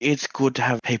it's good to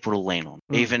have people to lean on,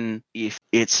 even if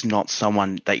it's not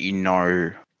someone that you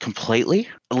know completely,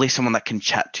 at least someone that can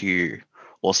chat to you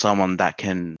or someone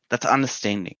that's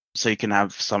understanding. So you can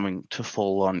have something to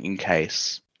fall on in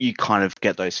case you kind of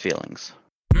get those feelings.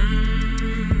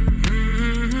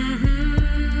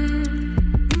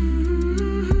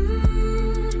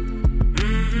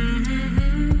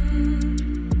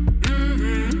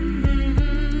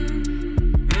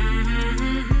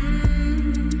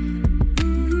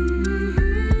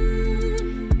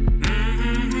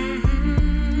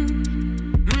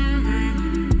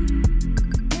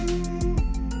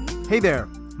 Hey there,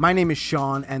 my name is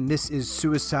Sean, and this is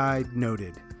Suicide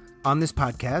Noted. On this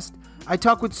podcast, I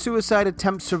talk with suicide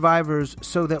attempt survivors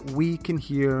so that we can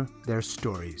hear their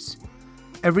stories.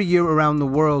 Every year around the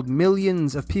world,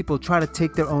 millions of people try to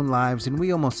take their own lives, and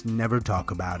we almost never talk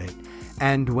about it.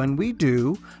 And when we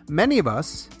do, many of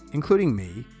us, including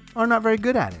me, are not very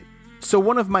good at it. So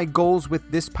one of my goals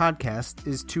with this podcast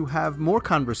is to have more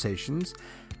conversations,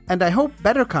 and I hope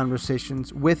better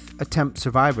conversations with attempt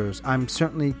survivors. I'm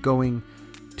certainly going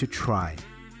to try.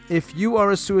 If you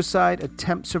are a suicide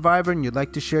attempt survivor and you'd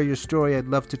like to share your story, I'd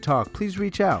love to talk. Please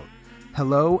reach out.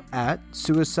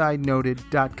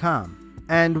 hello@suicidenoted.com.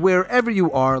 And wherever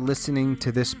you are listening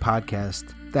to this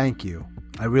podcast, thank you.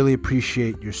 I really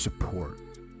appreciate your support.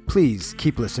 Please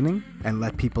keep listening and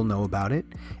let people know about it.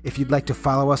 If you'd like to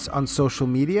follow us on social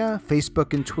media,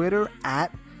 Facebook and Twitter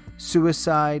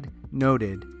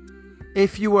 @suicidenoted.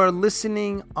 If you are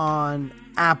listening on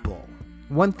Apple,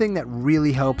 one thing that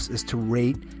really helps is to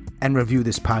rate and review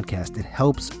this podcast. It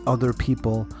helps other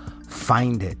people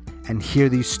find it and hear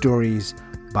these stories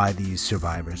by these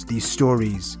survivors. These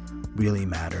stories really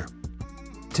matter.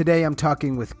 Today I'm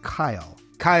talking with Kyle.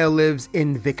 Kyle lives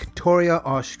in Victoria,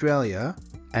 Australia,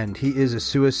 and he is a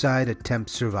suicide attempt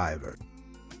survivor.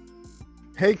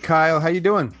 Hey Kyle, how you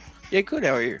doing? Yeah, good.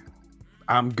 How are you?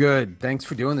 I'm good. Thanks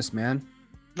for doing this, man.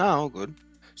 No, all good.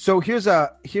 So here's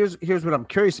what I'm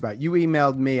curious about. You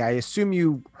emailed me. I assume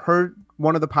you heard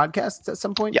one of the podcasts at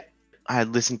some point? Yeah. I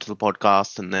had listened to the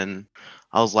podcast and then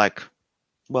I was like,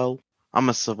 well, I'm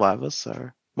a survivor,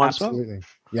 so might as well. Absolutely.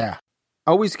 Yeah.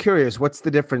 Always curious, what's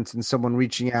the difference in someone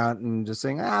reaching out and just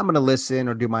saying, I'm going to listen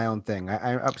or do my own thing?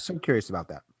 I'm so curious about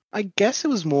that. I guess it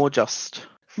was more just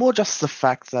the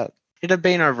fact that it had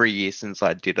been over a year since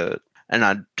I did it and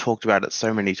I'd talked about it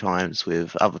so many times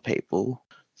with other people.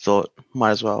 Thought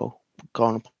might as well go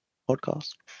on a podcast.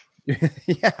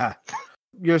 Yeah.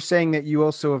 You're saying that you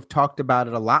also have talked about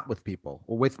it a lot with people,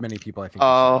 or with many people, I think.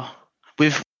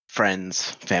 With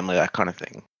friends, family, that kind of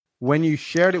thing. When you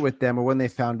shared it with them or when they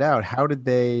found out, how did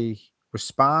they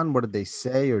respond? What did they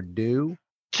say or do?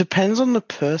 Depends on the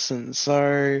person.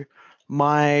 So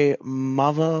my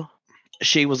mother,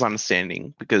 she was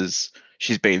understanding because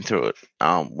she's been through it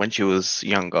when she was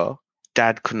younger.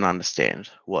 Dad couldn't understand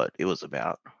what it was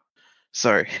about.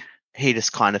 So he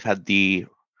just kind of had the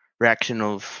reaction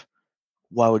of,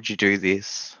 why would you do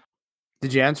this?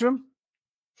 Did you answer him?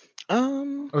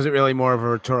 Or was it really more of a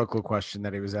rhetorical question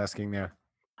that he was asking there?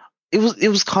 It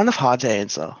was kind of hard to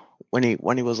answer when he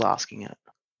was asking it.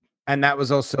 And that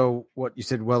was also what you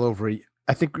said I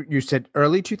think you said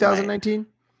early 2019?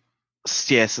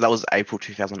 Yeah, so that was April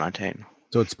 2019.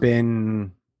 So it's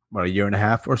been a year and a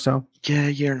half or so? Yeah, a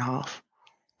year and a half.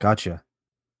 Gotcha.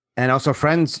 And also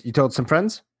friends, you told some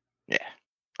friends? Yeah,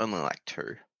 only like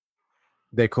 2.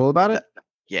 They cool about it?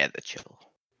 Yeah, they're chill.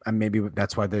 And maybe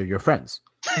that's why they're your friends.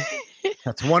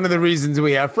 That's one of the reasons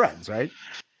we have friends, right?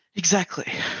 Exactly.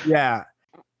 Yeah.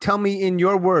 Tell me in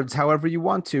your words, however you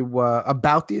want to,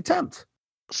 about the attempt.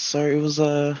 So it was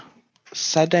a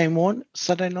Saturday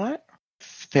night.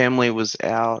 Family was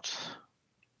out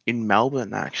in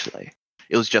Melbourne, actually.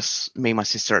 It was just me and my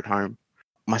sister at home.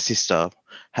 My sister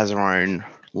has her own,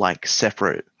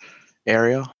 separate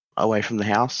area away from the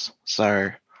house.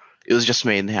 So it was just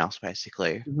me in the house,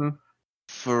 basically. Mm-hmm.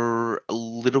 For a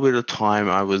little bit of time,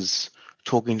 I was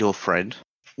talking to a friend.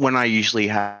 When I usually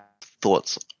have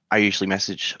thoughts, I usually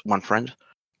message one friend,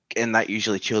 and that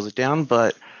usually chills it down.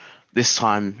 But this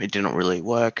time, it didn't really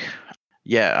work.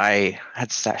 Yeah, I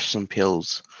had stashed some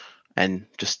pills and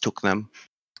just took them.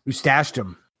 You stashed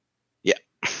them? Yeah.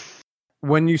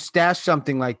 When you stash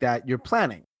something like that, you're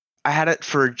planning. I had it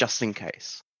for just in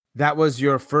case. That was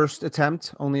your first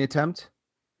attempt, only attempt?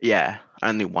 Yeah,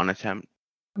 only one attempt.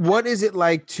 What is it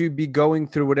like to be going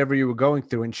through whatever you were going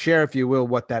through, and share, if you will,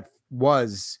 what that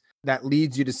was that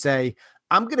leads you to say,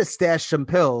 I'm going to stash some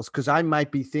pills because I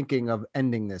might be thinking of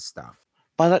ending this stuff?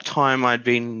 By that time, I'd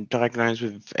been diagnosed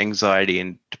with anxiety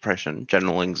and depression,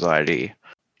 general anxiety.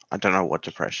 I don't know what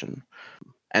depression.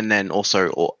 And then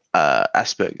also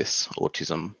Asperger's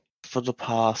autism. For the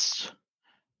past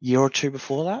year or two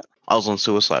before that, I was on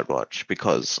suicide watch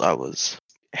because I was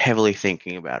heavily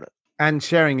thinking about it. And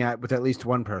sharing that with at least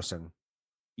one person.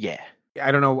 Yeah.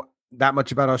 I don't know that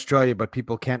much about Australia, but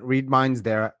people can't read minds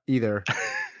there either.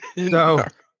 No. So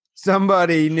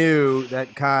somebody knew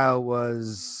that Kyle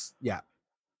was, yeah.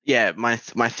 Yeah, my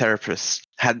therapist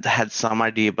had some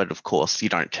idea, but of course you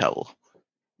don't tell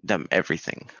them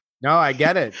everything. No, I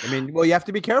get it. I mean, well, you have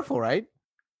to be careful, right?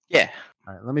 Yeah.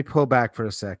 All right, let me pull back for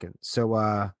a second. So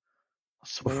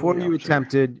So what are before we you up to?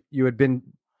 attempted, you had been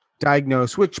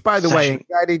diagnosed, which by the way, Session.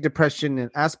 anxiety, depression,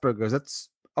 and Asperger's, that's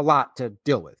a lot to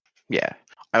deal with. Yeah.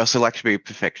 I also like to be a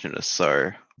perfectionist.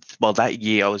 So, well, that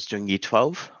year I was doing year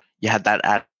 12, you had that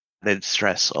added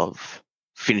stress of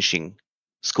finishing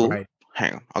school. Right.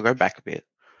 Hang on, I'll go back a bit.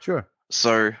 Sure.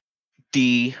 So,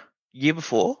 the year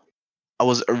before, I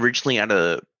was originally at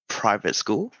a private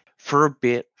school. For a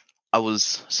bit, I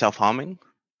was self harming,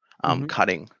 Mhm.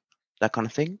 cutting, that kind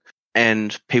of thing.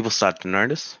 And people started to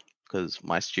notice because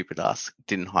my stupid ass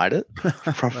didn't hide it Right.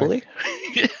 properly.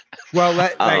 Well,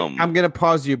 I'm Um, going to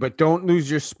pause you, but don't lose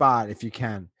your spot if you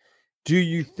can. Do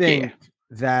you yeah. think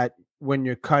that when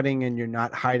you're cutting and you're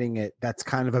not hiding it, that's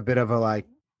kind of a bit of a like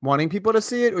wanting people to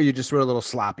see it, or you just were a little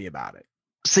sloppy about it?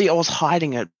 See, I was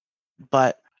hiding it,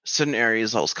 but certain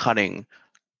areas I was cutting,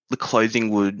 the clothing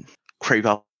would creep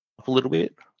up a little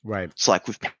bit. Right. It's like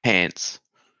with pants.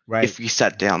 Right. If you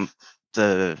sat down,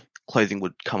 the clothing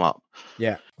would come up.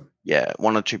 Yeah. Yeah,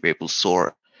 one or two people saw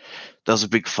it. There was a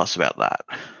big fuss about that.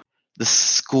 The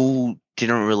school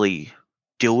didn't really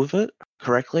deal with it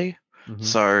correctly. Mhm.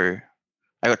 So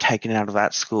I got taken out of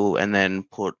that school and then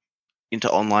put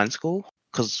into online school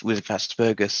because with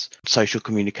Asperger's, social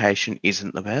communication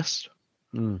isn't the best.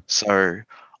 Mm. So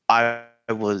I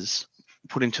was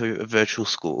put into a virtual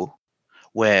school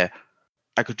where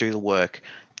I could do the work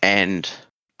and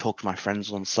talk to my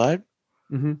friends on the side.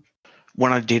 Mhm.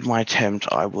 When I did my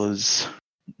attempt, I was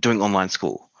doing online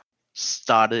school.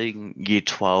 Starting year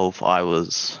 12, I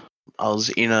was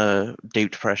in a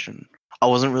deep depression. I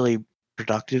wasn't really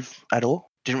productive at all.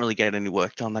 Didn't really get any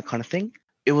work done, that kind of thing.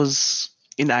 It was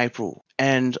in April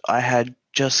and I had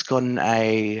just gotten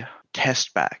a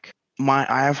test back.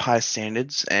 I have high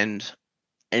standards and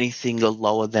anything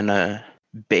lower than a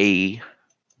B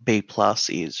plus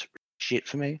is shit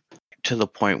for me, to the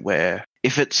point where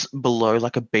if it's below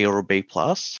like a B or a B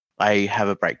plus, I have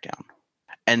a breakdown.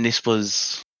 And this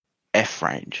was F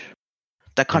range.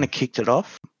 That kind of kicked it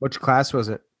off. Which class was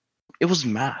it? It was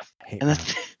math. I hate And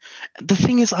math. the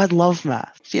thing is, I love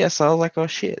math. Yeah, so I was like, oh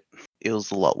shit. It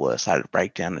was a lot worse. I had a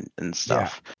breakdown and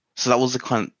stuff. So that was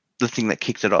the thing that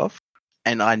kicked it off.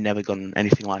 And I'd never gotten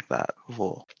anything like that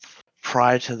before.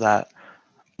 Prior to that,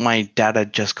 my dad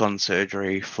had just gotten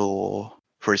surgery for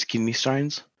his kidney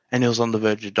stones, and he was on the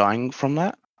verge of dying from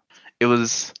that. It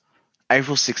was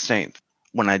April 16th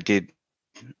when I did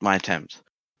my attempt.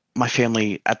 My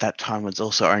family at that time was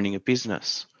also owning a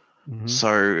business. Mhm.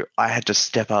 So I had to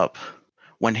step up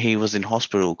when he was in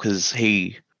hospital because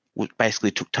he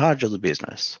basically took charge of the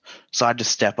business. So I had to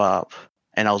step up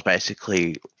and I was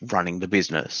basically running the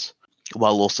business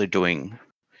while also doing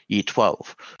year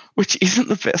 12, which isn't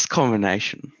the best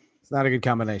combination. It's not a good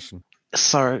combination.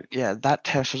 So yeah, that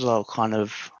test result kind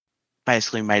of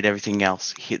basically made everything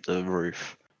else hit the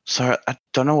roof. So I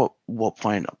don't know what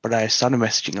point, but I started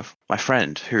messaging my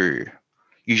friend who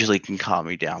usually can calm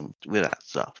me down with that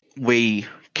stuff. We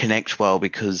connect well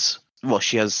because, well,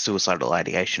 she has suicidal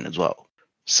ideation as well.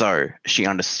 So she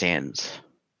understands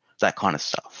that kind of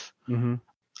stuff. Mm-hmm.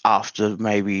 After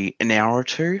maybe an hour or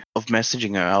two of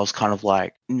messaging her, I was kind of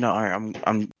like, no, I'm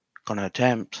going to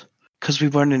attempt. Because we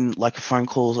weren't in like a phone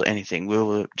calls or anything. We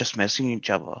were just messaging each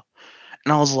other.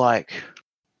 And I was like,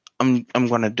 I'm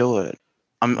going to do it.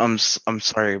 I'm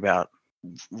sorry about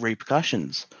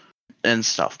repercussions and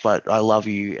stuff, but I love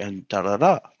you and da da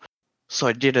da. So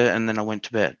I did it and then I went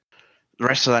to bed. The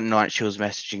rest of that night she was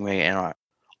messaging me and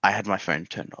I had my phone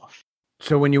turned off.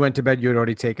 So when you went to bed, you had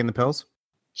already taken the pills?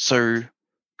 So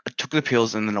I took the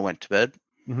pills and then I went to bed.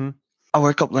 Mm-hmm. I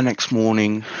woke up the next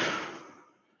morning,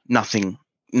 nothing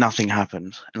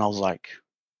happened. And I was like,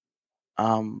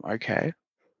 okay.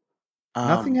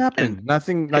 Nothing And happened.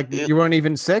 Nothing, like you weren't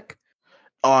even sick?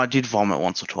 I did vomit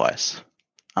once or twice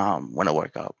when I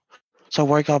woke up. So I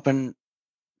woke up and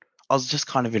I was just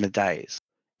kind of in a daze.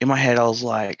 In my head, I was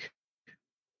like,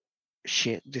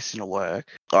 shit, this didn't work.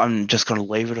 I'm just going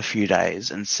to leave it a few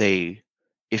days and see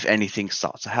if anything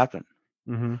starts to happen.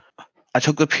 Mm-hmm. I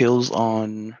took the pills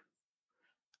on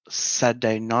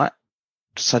Saturday night,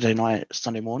 Sunday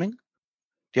morning.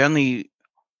 The only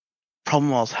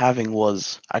problem I was having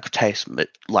was I could taste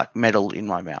like metal in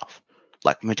my mouth,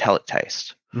 like metallic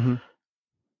taste. Mm-hmm.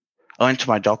 I went to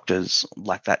my doctor's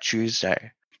like that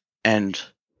Tuesday, and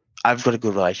I've got a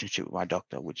good relationship with my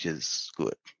doctor, which is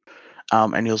good.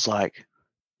 And he was like,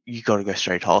 "You got to go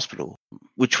straight to hospital,"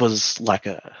 which was like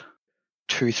a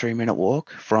 2-3 minute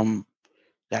walk from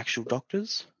the actual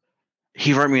doctor's.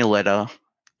 He wrote me a letter,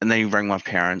 and then he rang my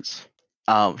parents.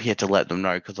 He had to let them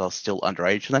know because I was still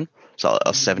underage then, so I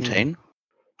was 17.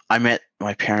 I met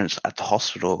my parents at the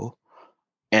hospital,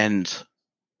 and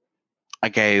I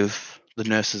gave the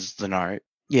nurses the note.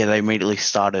 Yeah, they immediately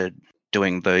started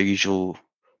doing the usual,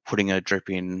 putting a drip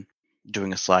in,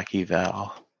 doing a psych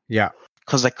eval. Yeah.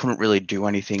 Because they couldn't really do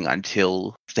anything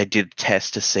until they did a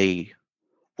test to see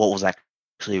what was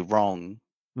actually wrong.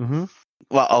 Mm-hmm.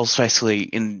 Well, I was basically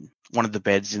in one of the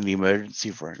beds in the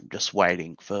emergency room just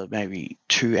waiting for maybe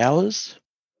 2 hours.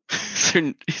 So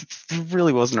it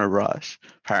really wasn't a rush,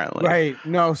 apparently. Right.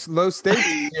 No, low stakes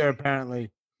here,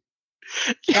 apparently.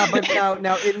 Yeah, but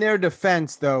now in their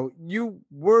defense, though, you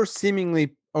were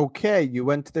seemingly okay. You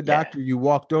went to the Yeah. doctor, you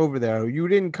walked over there. You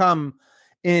didn't come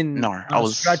in No, on a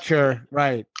stretcher,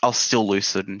 right? I was still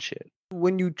lucid and shit.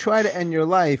 When you try to end your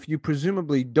life, you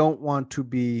presumably don't want to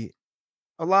be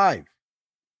alive.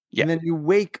 Yeah. And then you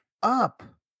wake up.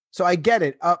 So I get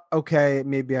it. Okay,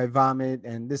 maybe I vomit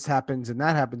and this happens and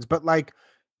that happens, but like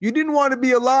you didn't want to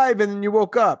be alive and then you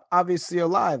woke up, obviously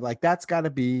alive. Like that's got to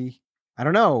be, I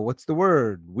don't know, what's the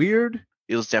word? Weird?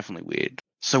 It was definitely weird.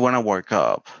 So when I woke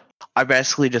up, I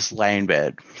basically just lay in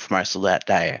bed for most of that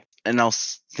day. And I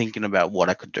was thinking about what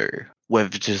I could do, whether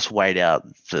to just wait out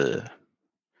the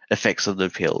effects of the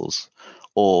pills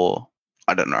or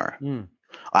I don't know. Mm,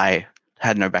 I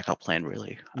had no backup plan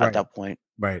really Right. at that point.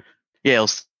 right. Yeah, it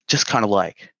was just kind of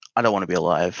like, I don't want to be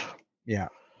alive, Yeah.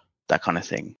 that kind of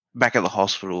thing. Back at the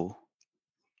hospital,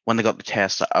 when they got the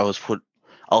test, I was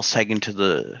taken to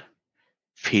the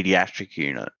pediatric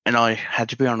unit and I had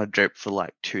to be on a drip for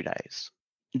like 2 days.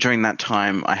 During that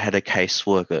time, I had a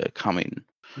caseworker come in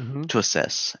Mm-hmm. to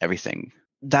assess everything.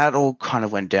 That all kind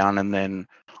of went down, and then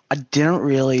I didn't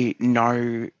really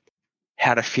know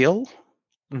how to feel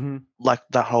Mm-hmm. like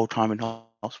that whole time in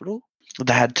hospital.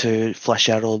 They had to flush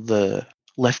out all the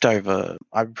leftover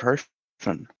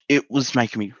ibuprofen. It was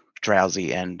making me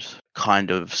drowsy and kind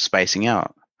of spacing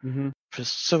out. Mm-hmm.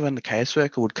 So when the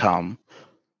caseworker would come,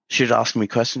 she'd ask me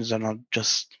questions and I'd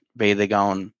just be there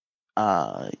going,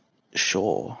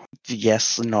 sure,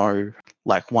 yes, no,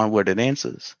 like one-worded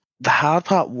answers. The hard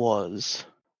part was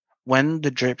when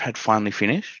the drip had finally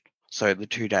finished, so the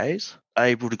 2 days,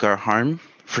 able to go home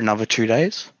for another 2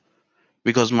 days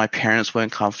because my parents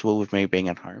weren't comfortable with me being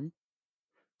at home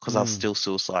because I was still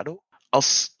suicidal. I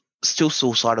was still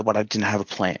suicidal, but I didn't have a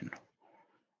plan.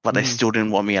 But they still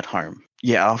didn't want me at home.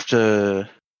 Yeah, after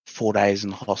 4 days in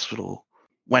the hospital,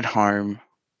 went home,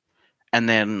 and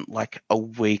then like a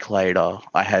week later,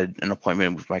 I had an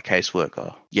appointment with my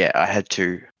caseworker. Yeah, I had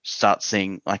to start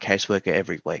seeing my caseworker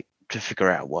every week to figure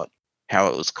out how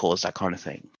it was caused, that kind of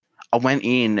thing. I went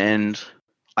in and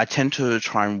I tend to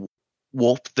try and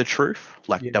warp the truth,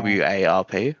 like Yeah.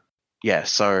 WARP. Yeah,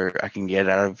 so I can get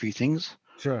out of a few things.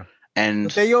 Sure. And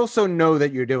But they also know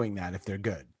that you're doing that if they're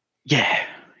good. yeah.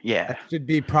 That should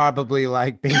be probably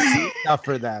like basic stuff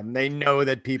for them. They know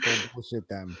that people bullshit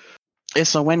them. Yeah,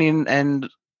 so I went in and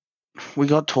we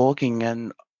got talking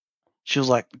and she was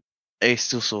like, "Are you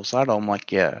still suicidal?" I'm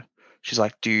like, "Yeah." She's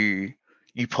like, "Do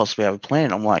you possibly have a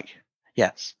plan?" I'm like,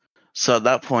 "Yes." So at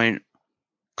that point,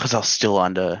 because I was still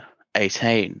under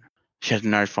 18, she had to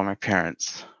notify my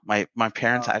parents. My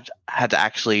parents had to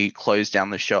actually close down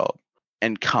the shop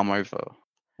and come over.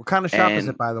 What kind of shop is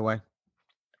And it, by the way?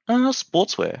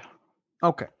 sportswear.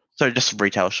 Okay. So just a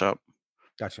retail shop.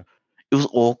 Gotcha. It was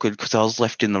awkward because I was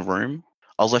left in the room.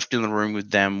 I was left in the room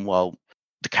with them while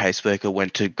the caseworker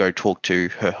went to go talk to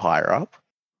her higher up.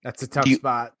 That's a tough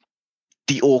spot.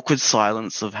 The awkward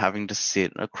silence of having to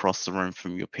sit across the room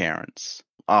from your parents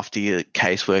after your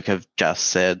caseworker have just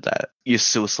said that you're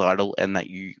suicidal and that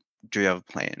you do have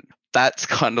a plan. That's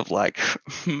kind of like...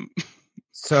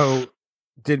 So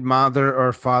did mother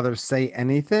or father say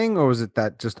anything, or was it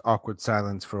that just awkward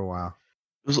silence for a while?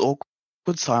 It was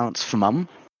awkward silence for mum.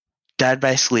 Dad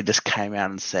basically just came out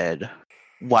and said,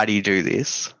 "Why do you do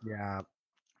this?" Yeah.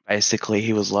 Basically,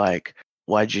 he was like,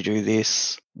 "Why'd you do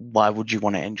this? Why would you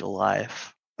want to end your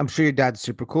life?" I'm sure your dad's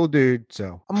super cool dude.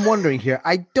 So I'm wondering here.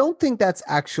 I don't think that's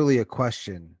actually a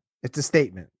question. It's a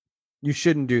statement. You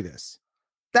shouldn't do this.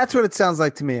 That's what it sounds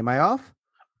like to me. Am I off?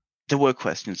 There were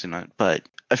questions in it, but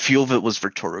a few of it was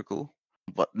rhetorical.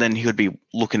 But then he would be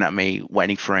looking at me,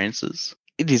 waiting for answers.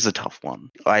 it is a tough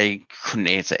one. I couldn't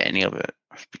answer any of it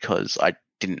because I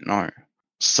didn't know.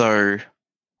 So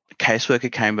the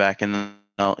caseworker came back and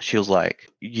she was like,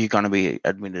 "You're going to be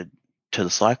admitted to the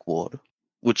psych ward,"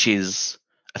 which is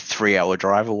a 3-hour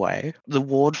drive away. The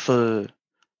ward for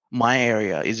my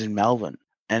area is in Melbourne,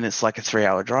 and it's like a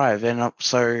 3-hour drive. And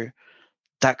so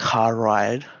that car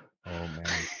ride. Oh man.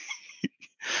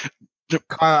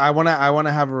 Kyle, I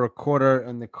wanna have a recorder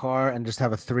in the car and just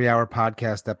have a 3-hour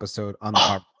podcast episode on the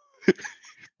car.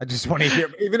 I just want to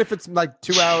hear, even if it's like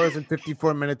 2 hours and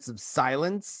 54 minutes of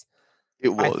silence. It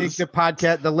was. I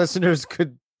think the listeners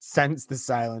could sense the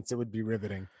silence. It would be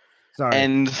riveting. Sorry.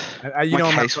 And I'm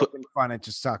not poking fun. It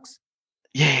just sucks.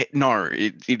 Yeah, no,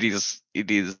 it is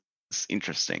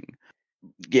interesting.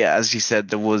 Yeah, as you said,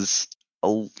 there was a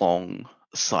long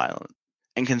silence.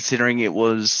 And considering it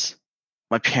was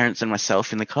my parents and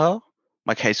myself in the car,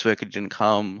 my caseworker didn't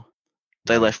come.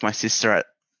 They left my sister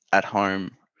at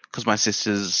home because my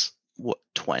sister's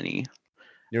 20.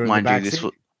 You're in the back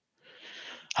seat?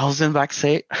 I was in the back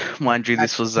seat. Mind you,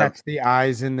 this was catch the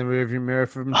eyes in the rearview mirror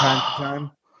from time to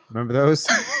time. Remember those?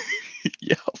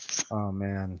 Yep. Oh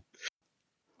man.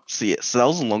 So that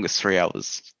was the longest 3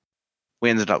 hours. We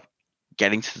ended up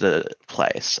getting to the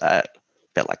place at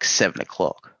about like 7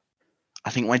 o'clock. I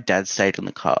think my dad stayed in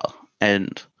the car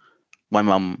and my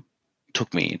mum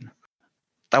took me in.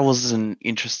 That was an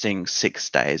interesting 6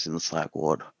 days in the psych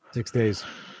ward. 6 days.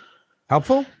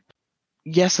 Helpful?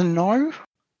 Yes and no.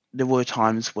 There were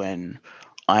times when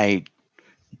I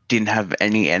didn't have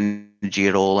any energy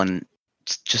at all and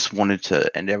just wanted to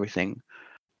end everything.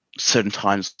 Certain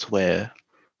times where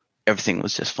everything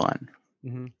was just fine.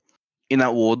 Mm-hmm. In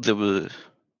that ward, there were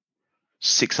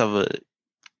 6 other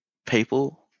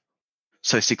people.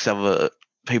 So 6 other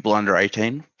people under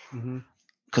 18.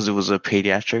 Because it was a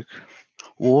pediatric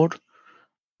ward.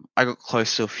 I got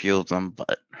close to a few of them,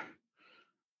 but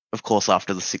of course,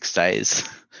 after the 6 days,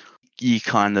 you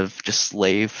kind of just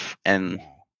leave and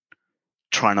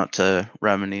try not to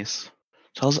reminisce.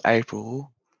 So it was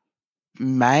April.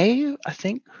 May, I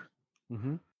think.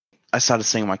 I started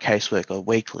seeing my caseworker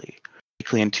weekly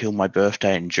until my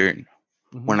birthday in June,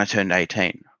 when I turned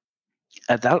 18.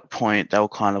 At that point, they were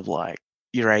kind of like,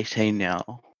 "You're 18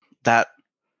 now." That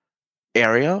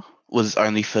area was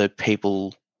only for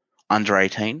people under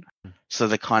 18, so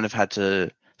they kind of had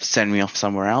to send me off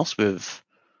somewhere else with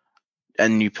a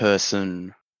new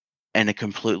person and a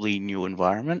completely new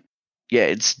environment. Yeah,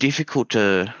 it's difficult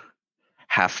to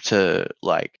have to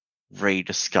like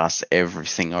rediscuss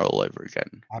everything all over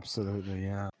again. Absolutely,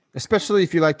 yeah. Especially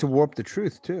if you like to warp the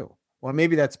truth too. Well,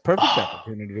 maybe that's perfect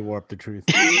opportunity to warp the truth.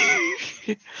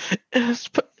 It's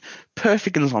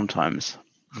perfect in sometimes.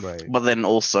 Right. But then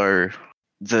also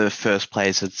the first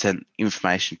place had sent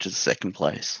information to the second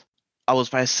place. I was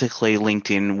basically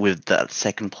linked in with that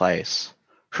second place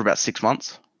for about 6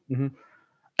 months. And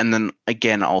then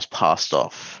again, I was passed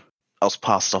off. I was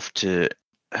passed off to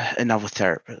another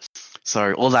therapist.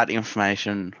 So all that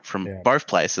information from both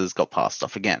places got passed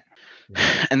off again.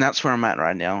 And that's where I'm at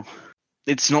right now.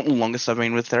 It's not the longest I've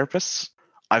been with therapists.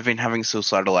 I've been having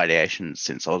suicidal ideation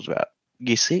since I was about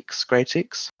grade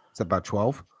 6. It's about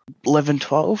 12? 11,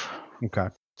 12. Okay.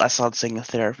 I started seeing a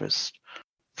therapist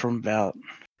from about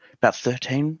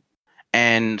 13.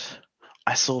 And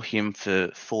I saw him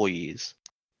for 4 years.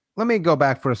 Let me go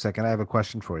back for a second. I have a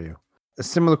question for you. A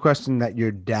similar question that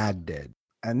your dad did.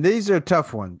 And these are a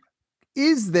tough one.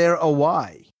 Is there a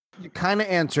why? You kind of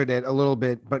answered it a little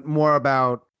bit, but more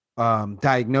about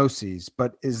diagnoses.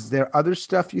 But is there other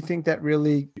stuff you think that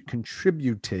really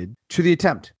contributed to the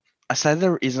attempt? I say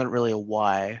there isn't really a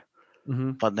why,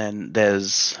 but then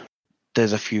there's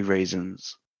a few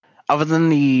reasons. Other than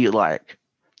the like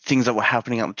things that were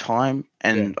happening at the time,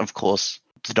 and of course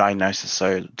the diagnosis,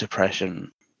 so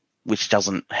depression, which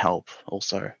doesn't help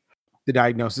also. The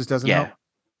diagnosis doesn't help?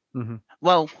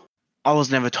 Well, I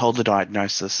was never told the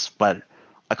diagnosis, but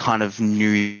I kind of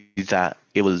knew that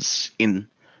it was in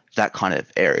that kind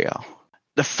of area.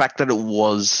 The fact that it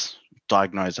was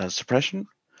diagnosed as depression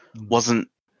wasn't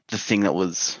the thing that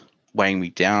was weighing me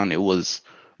down. It was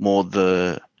more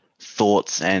the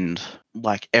thoughts and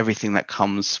like everything that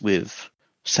comes with,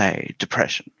 say,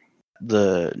 depression.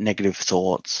 The negative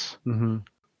thoughts,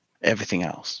 everything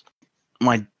else.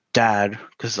 My dad,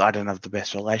 because I don't have the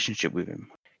best relationship with him,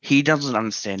 he doesn't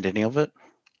understand any of it.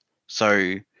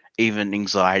 So even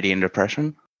anxiety and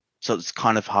depression. So it's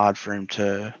kind of hard for him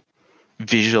to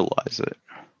visualize it.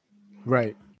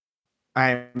 Right.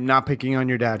 I'm not picking on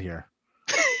your dad here.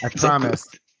 I promise.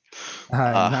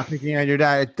 I'm not picking on your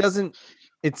dad.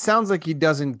 It sounds like he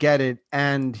doesn't get it,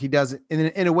 and he doesn't,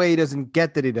 in a way, he doesn't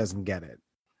get that he doesn't get it.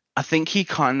 I think he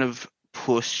kind of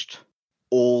pushed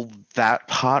all that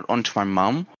part onto my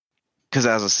mum because,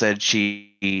 as I said,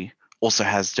 she also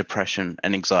has depression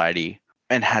and anxiety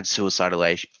and had suicidal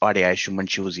ideation when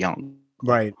she was young.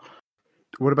 Right.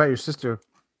 What about your sister?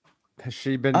 Has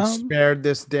she been Um, spared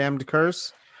this damned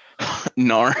curse?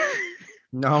 no,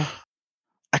 No.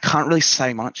 I can't really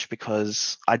say much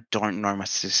because I don't know my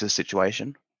sister's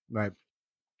situation. Right.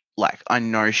 Like, I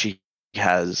know she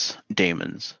has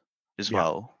demons as Yeah.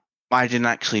 well. I didn't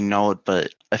actually know it,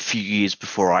 but a few years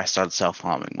before I started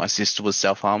self-harming, my sister was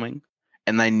self-harming,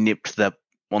 and they nipped that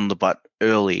on the butt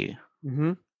early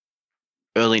Mm-hmm.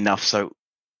 enough so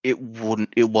it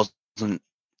wasn't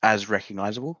as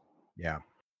recognizable. Yeah.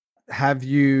 Have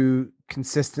you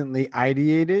consistently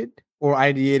ideated or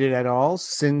ideated at all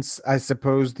since, I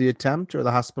suppose, the attempt or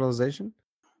the hospitalization?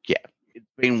 Yeah, it's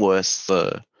been worse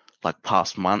the like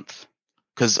past month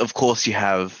because of course you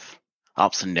have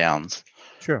ups and downs.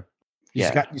 Sure.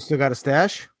 Yeah, You still got a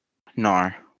stash? no,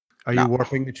 Are you no,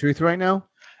 warping the truth right now?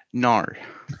 no,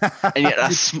 and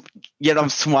yet I'm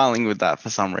smiling with that for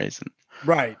some reason.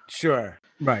 Right, sure.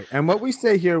 Right. And what we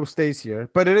say here stays here,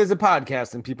 but it is a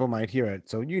podcast and people might hear it.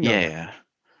 So you know Yeah, that. yeah.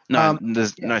 No,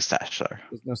 there's Yeah, no stash though.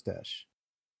 there's no stash.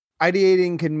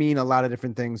 Ideating can mean a lot of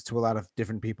different things to a lot of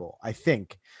different people, I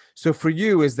think. So for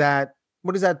you,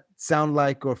 what does that sound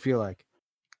like or feel like?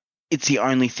 It's the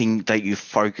only thing that you're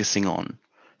focusing on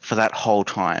for that whole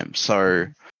time. So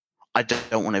I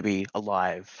don't want to be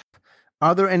alive.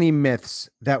 Are there any myths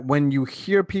that when you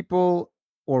hear people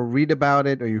or read about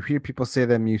it or you hear people say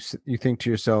them, you think to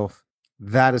yourself,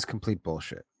 that is complete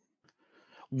bullshit?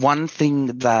 One thing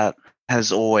that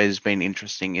has always been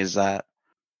interesting is that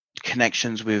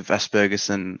connections with Asperger's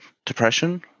and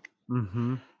depression.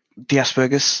 Mm-hmm. The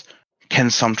Asperger's can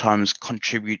sometimes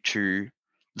contribute to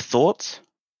the thoughts,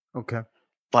 Okay.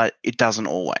 but it doesn't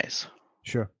always.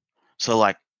 Sure. So,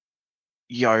 like,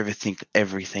 you overthink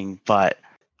everything, but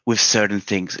with certain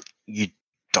things, you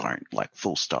don't, like,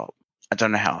 full stop. I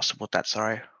don't know how else to put that,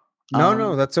 sorry.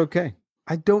 No, that's okay.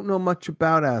 I don't know much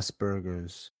about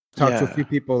Asperger's. Talked to a few Yeah.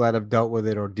 people that have dealt with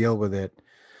it or deal with it.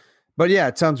 But yeah,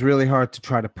 it sounds really hard to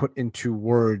try to put into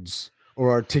words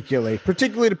or articulate,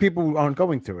 particularly to people who aren't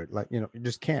going through it. Like, you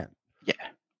just can't. Yeah.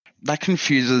 That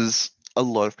confuses a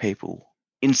lot of people.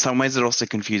 In some ways, it also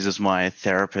confuses my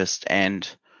therapist and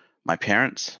my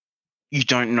parents. You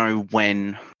don't know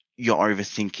when you're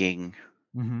overthinking,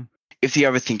 Mm-hmm. if the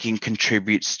overthinking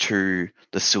contributes to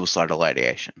the suicidal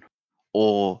ideation,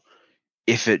 or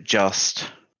if it just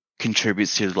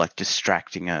contributes to like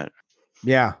distracting it.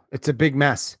 Yeah, it's a big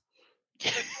mess.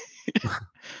 It's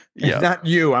Yeah. not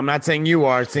you. I'm not saying you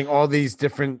are. It's saying all these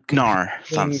different No, it's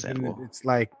things, and understandable. it's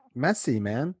like messy,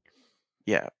 man.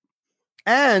 Yeah.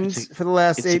 And for the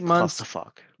last It's a 8 months,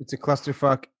 clusterfuck. it's a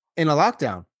clusterfuck in a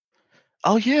lockdown.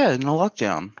 Oh yeah, in a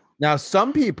lockdown. Now,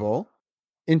 some people,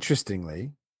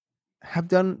 interestingly, have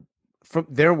done, from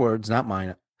their words, not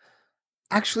mine,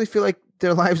 actually feel like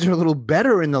their lives are a little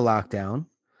better in the lockdown.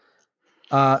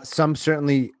 Some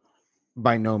certainly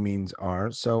by no means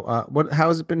are. So how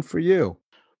has it been for you?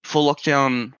 For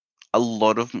lockdown, a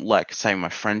lot of like say my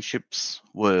friendships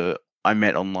were I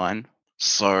met online.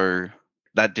 So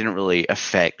that didn't really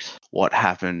affect what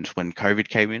happened when COVID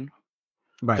came in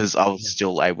Right. because I was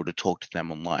still able to talk to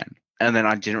them online. And then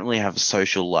I didn't really have a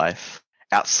social life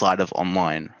outside of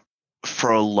online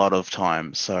for a lot of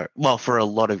time. So, well, for a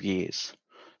lot of years.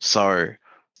 So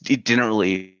it didn't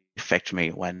really affect me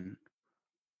when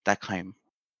that came.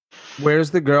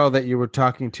 Where's the girl that you were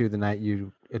talking to the night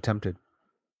you attempted?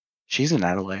 She's in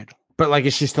Adelaide. But like,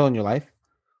 is she still in your life?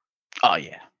 Oh,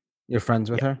 yeah. You're friends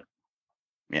with her?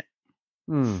 Yeah.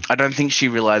 Hmm. I don't think she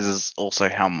realizes also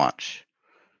how much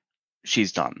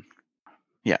she's done.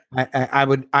 Yeah.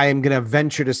 I am going to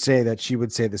venture to say that she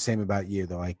would say the same about you,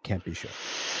 though I can't be sure.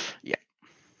 Yeah.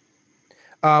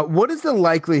 What is the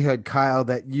likelihood, Kyle,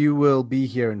 that you will be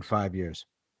here in 5 years?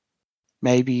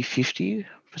 Maybe 50%.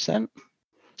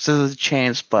 So there's a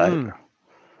chance, but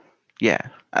yeah,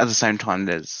 at the same time,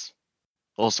 there's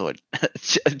also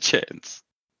a chance.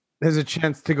 There's a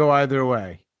chance to go either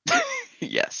way.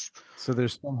 Yes. So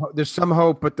there's some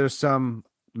hope, but there's some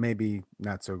maybe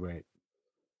not so great.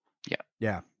 Yeah.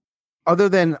 Yeah. Other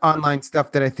than online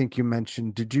stuff that I think you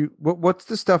mentioned, what's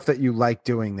the stuff that you like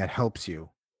doing that helps you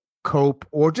cope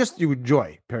or just you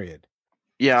enjoy, period?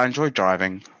 Yeah, I enjoy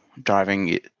driving.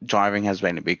 Driving has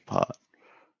been a big part.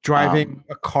 Driving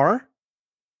a car?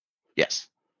 Yes.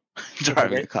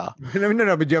 Driving a car.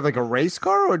 No. But do you have like a race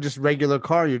car or just regular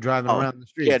car you're driving around the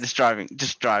streets? Yeah,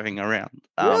 just driving around.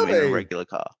 Really? In a regular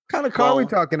car. What kind of car are we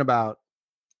talking about?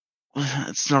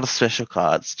 It's not a special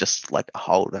car. It's just like a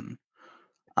Holden.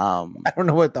 I don't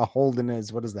know what the Holden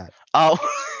is. What is that? Oh,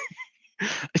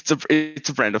 it's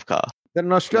a brand of car. Is that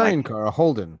an Australian car, a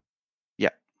Holden? Yeah.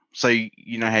 So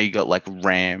you know how you got like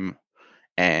Ram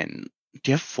and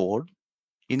do you have Ford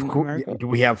in America? Do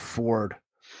we have Ford?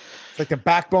 It's like the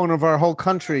backbone of our whole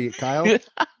country, Kyle.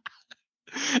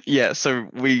 Yeah. So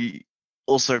we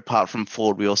also, apart from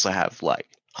Ford, we also have like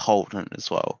Holden as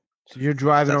well. So you're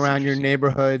driving That's around your interesting.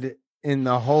 neighborhood in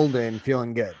the Holden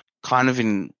feeling good. Kind of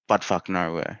in buttfuck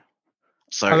nowhere.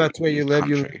 So Oh, that's where in you live?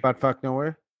 You live country. butt fuck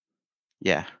nowhere?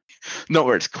 Yeah. Not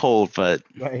where it's cold, but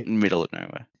Right. middle of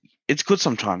nowhere. It's good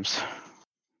sometimes.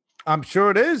 I'm sure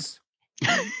it is.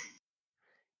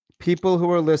 People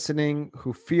who are listening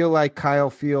who feel like Kyle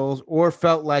feels or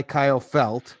felt like Kyle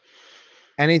felt,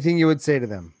 anything you would say to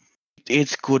them?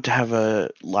 It's good to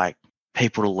have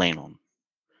people to lean on.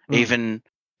 Even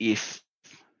if,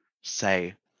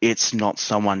 say, it's not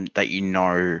someone that you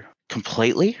know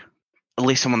completely, at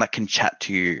least someone that can chat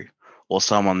to you or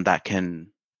someone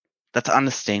that's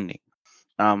understanding.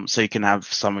 So you can have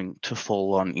something to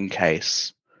fall on in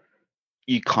case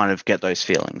you kind of get those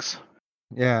feelings.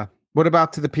 Yeah. What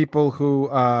about to the people who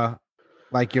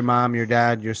like your mom, your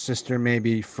dad, your sister,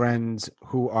 maybe friends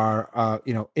who are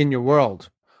in your world,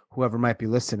 whoever might be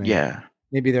listening? Yeah.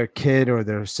 Maybe their kid or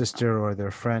their sister or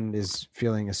their friend is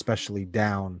feeling especially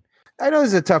down. I know this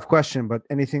is a tough question, but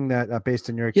anything that based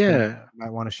on your experience Yeah. you might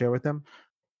want to share with them?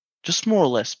 Just more or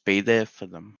less be there for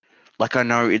them. Like, I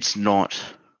know it's not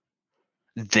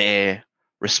their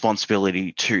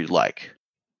responsibility to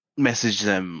message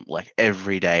them like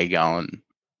every day going,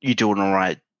 you doing all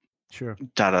right, Sure.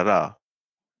 da da da.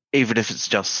 Even if it's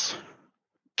just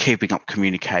keeping up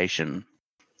communication,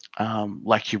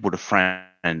 like you would a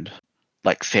friend,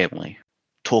 like family,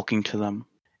 talking to them.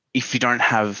 If you don't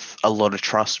have a lot of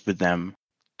trust with them,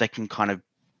 they can kind of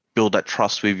build that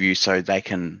trust with you so they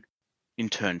can in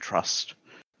turn trust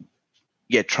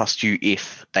you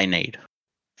if they need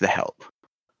the help.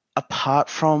 Apart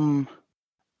from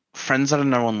friends that I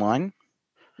know online,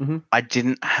 Mm-hmm. I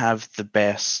didn't have the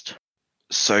best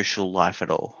social life at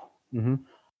all. Mm-hmm.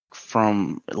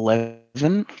 From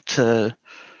 11 to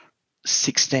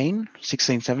 16,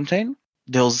 17,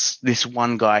 there was this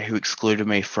one guy who excluded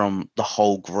me from the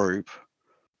whole group,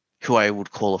 who I would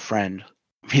call a friend.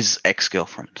 His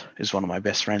ex-girlfriend is one of my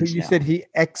best So friends you now. said he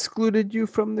excluded you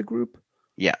from the group?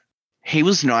 Yeah. He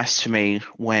was nice to me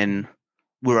when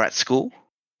we were at school.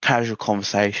 Casual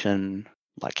conversation,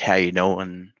 like how you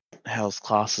doing, how's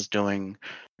classes doing.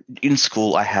 In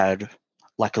school I had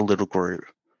like a little group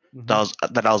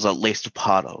Mm-hmm. that I was at least a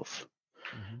part of.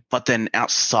 Mm-hmm. But then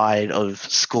outside of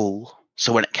school,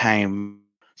 so when it came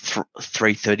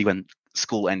 3:30 when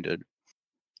school ended,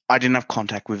 I didn't have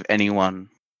contact with anyone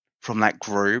from that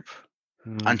group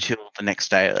until the next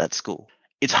day at school.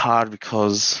 It's hard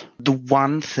because the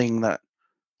one thing that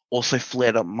also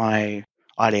flared up my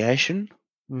ideation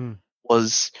Mm-hmm.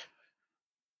 was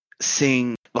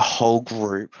seeing the whole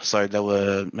group. So there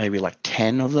were maybe like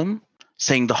 10 of them,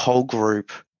 seeing the whole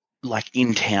group like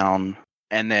in town,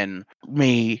 and then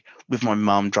me with my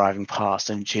mum driving past,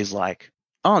 and she's like,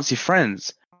 "Oh, it's your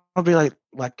friends." I'll be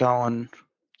like going,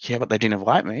 "Yeah, but they didn't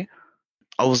invite me."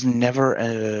 I was never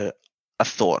a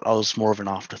thought. I was more of an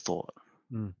afterthought.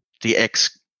 Mm. The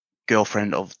ex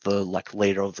girlfriend of the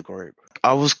leader of the group.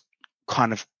 I was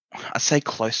kind of, I'd say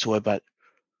close to her, but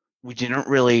we didn't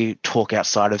really talk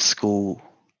outside of school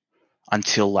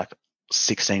until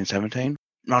 16, 17.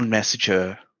 I'd message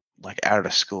her out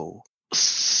of school.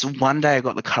 So one day I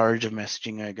got the courage of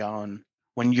messaging her going,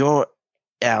 when you're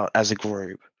out as a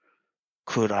group,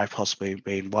 could I possibly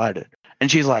be invited?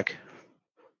 And she's like,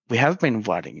 we have been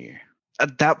inviting you.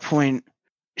 At that point,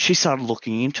 she started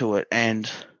looking into it, and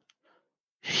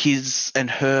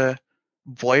her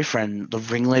boyfriend, the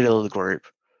ringleader of the group,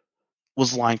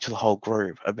 was lying to the whole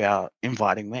group about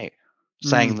inviting me,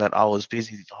 saying that I was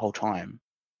busy the whole time.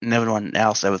 No one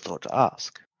else ever thought to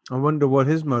ask. I wonder what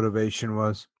his motivation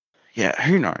was. Yeah,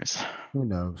 who knows? Who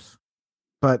knows?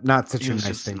 But not such He a was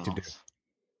nice just thing an to do. ass.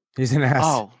 He's an ass.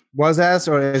 Oh, Was ass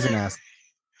or is an ass?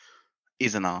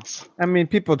 is an ass. I mean,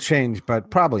 people change, but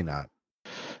probably not.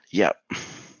 Yep.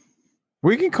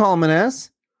 We can call him an ass.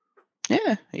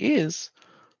 Yeah, he is.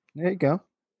 There you go.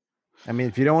 I mean,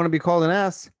 if you don't want to be called an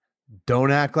ass,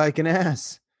 don't act like an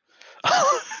ass.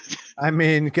 I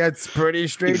mean, that's pretty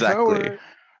Exactly. straightforward.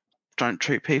 Don't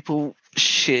treat people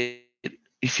shit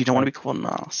if you don't want to be called an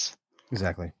ass.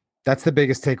 Exactly. That's the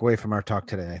biggest takeaway from our talk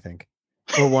today, I think,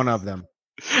 or one of them.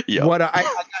 Yep. What I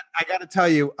got to tell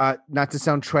you, not to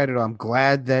sound trite at all, I'm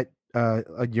glad that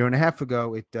a year and a half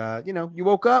ago, you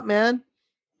woke up, man.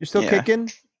 You're still Yeah.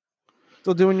 kicking,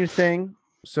 still doing your thing.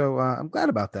 So I'm glad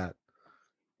about that.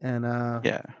 And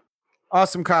Yeah.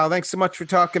 awesome, Kyle. Thanks so much for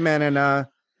talking, man. And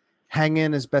hang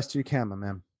in as best you can, my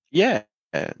man. Yeah.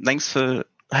 Thanks for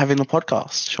having the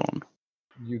podcast, Sean.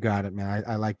 You got it, man.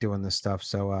 I like doing this stuff.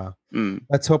 So Mm.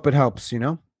 let's hope it helps,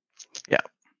 Yeah.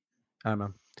 I don't know.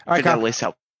 All I right, think Kyle. at least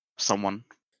help someone.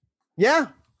 Yeah.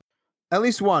 At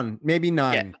least one, maybe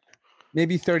 9, Yeah.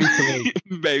 maybe 33.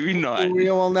 Maybe not.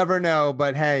 We'll never know.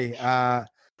 But hey,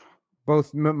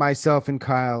 both myself and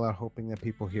Kyle are hoping that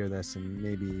people hear this and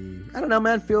maybe, I don't know,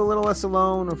 man, feel a little less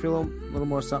alone or feel a little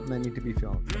more something they need to be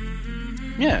feeling.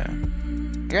 Yeah.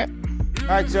 Yeah. All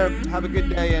right, sir. Have a good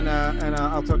day, and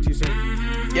I'll talk to you soon.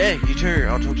 Yeah, you too.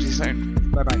 I'll talk to you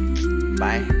soon. Bye-bye.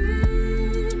 Bye.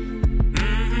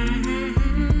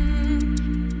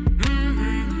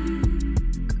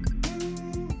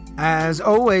 As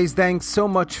always, thanks so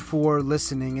much for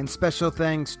listening, and special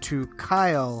thanks to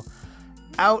Kyle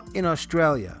out in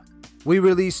Australia. We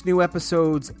release new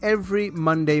episodes every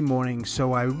Monday morning,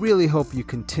 so I really hope you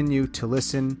continue to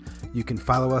listen. You can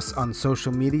follow us on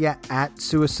social media at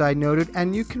Suicide Noted,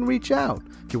 and you can reach out.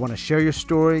 If you want to share your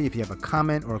story, if you have a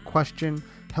comment or a question,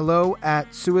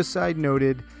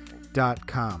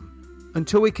 hello@suicidenoted.com.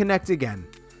 Until we connect again,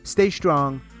 stay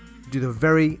strong, do the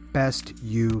very best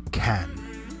you can.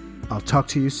 I'll talk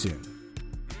to you soon.